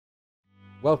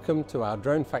Welcome to our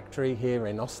drone factory here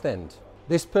in Ostend.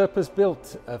 This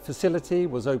purpose-built facility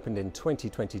was opened in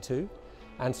 2022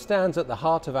 and stands at the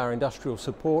heart of our industrial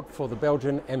support for the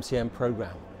Belgian MCM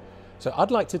program. So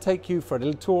I'd like to take you for a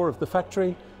little tour of the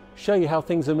factory, show you how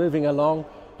things are moving along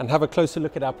and have a closer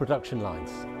look at our production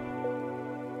lines.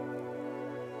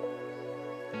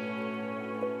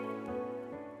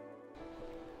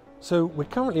 So we're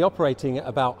currently operating at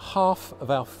about half of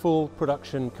our full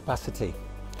production capacity.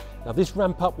 Now this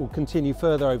ramp up will continue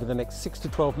further over the next 6 to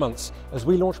 12 months as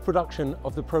we launch production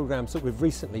of the programs that we've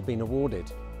recently been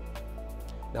awarded.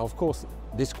 Now of course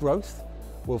this growth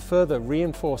will further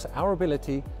reinforce our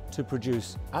ability to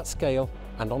produce at scale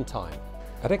and on time.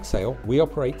 At Exail we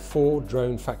operate 4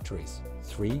 drone factories,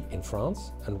 3 in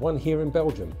France and 1 here in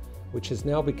Belgium, which has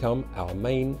now become our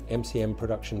main MCM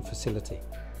production facility.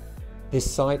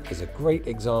 This site is a great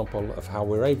example of how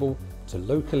we're able to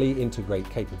locally integrate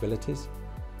capabilities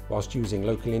whilst using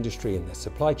local industry in their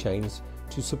supply chains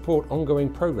to support ongoing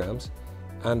programs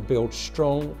and build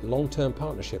strong long-term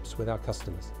partnerships with our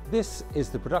customers. This is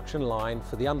the production line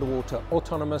for the underwater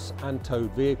autonomous and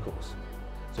towed vehicles.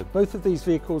 So both of these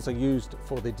vehicles are used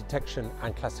for the detection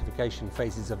and classification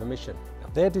phases of a mission. Now,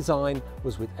 their design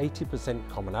was with 80%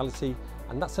 commonality,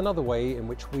 and that's another way in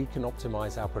which we can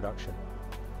optimize our production.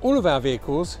 All of our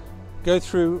vehicles go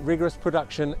through rigorous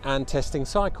production and testing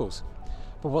cycles.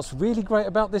 But what's really great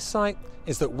about this site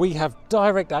is that we have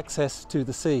direct access to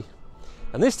the sea.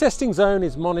 And this testing zone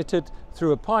is monitored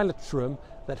through a pilot's room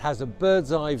that has a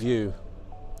bird's eye view.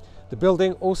 The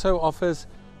building also offers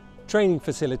training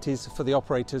facilities for the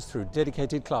operators through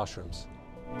dedicated classrooms.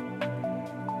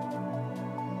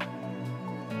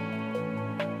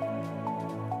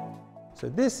 So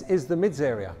this is the MIDS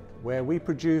area where we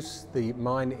produce the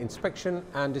mine inspection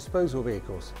and disposal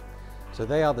vehicles. So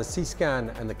they are the C-Scan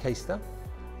and the Caster.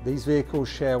 These vehicles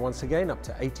share once again up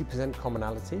to 80%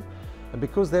 commonality, and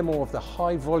because they're more of the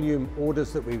high volume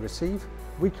orders that we receive,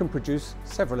 we can produce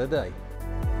several a day.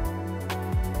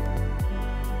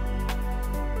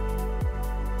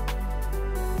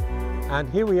 And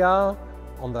here we are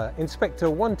on the Inspector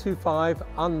 125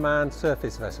 unmanned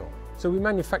surface vessel. So we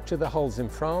manufacture the hulls in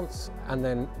France and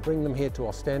then bring them here to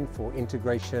Ostend for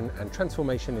integration and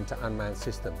transformation into unmanned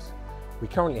systems. We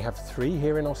currently have 3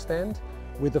 here in Ostend,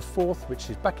 with the 4th which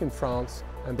is back in France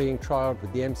and being trialled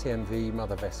with the MCMV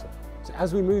mother vessel. So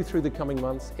as we move through the coming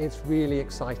months, it's really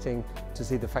exciting to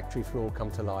see the factory floor come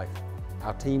to life.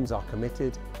 Our teams are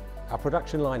committed, our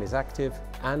production line is active,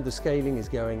 and the scaling is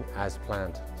going as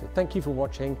planned. So thank you for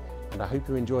watching, and I hope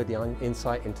you enjoyed the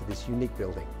insight into this unique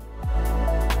building.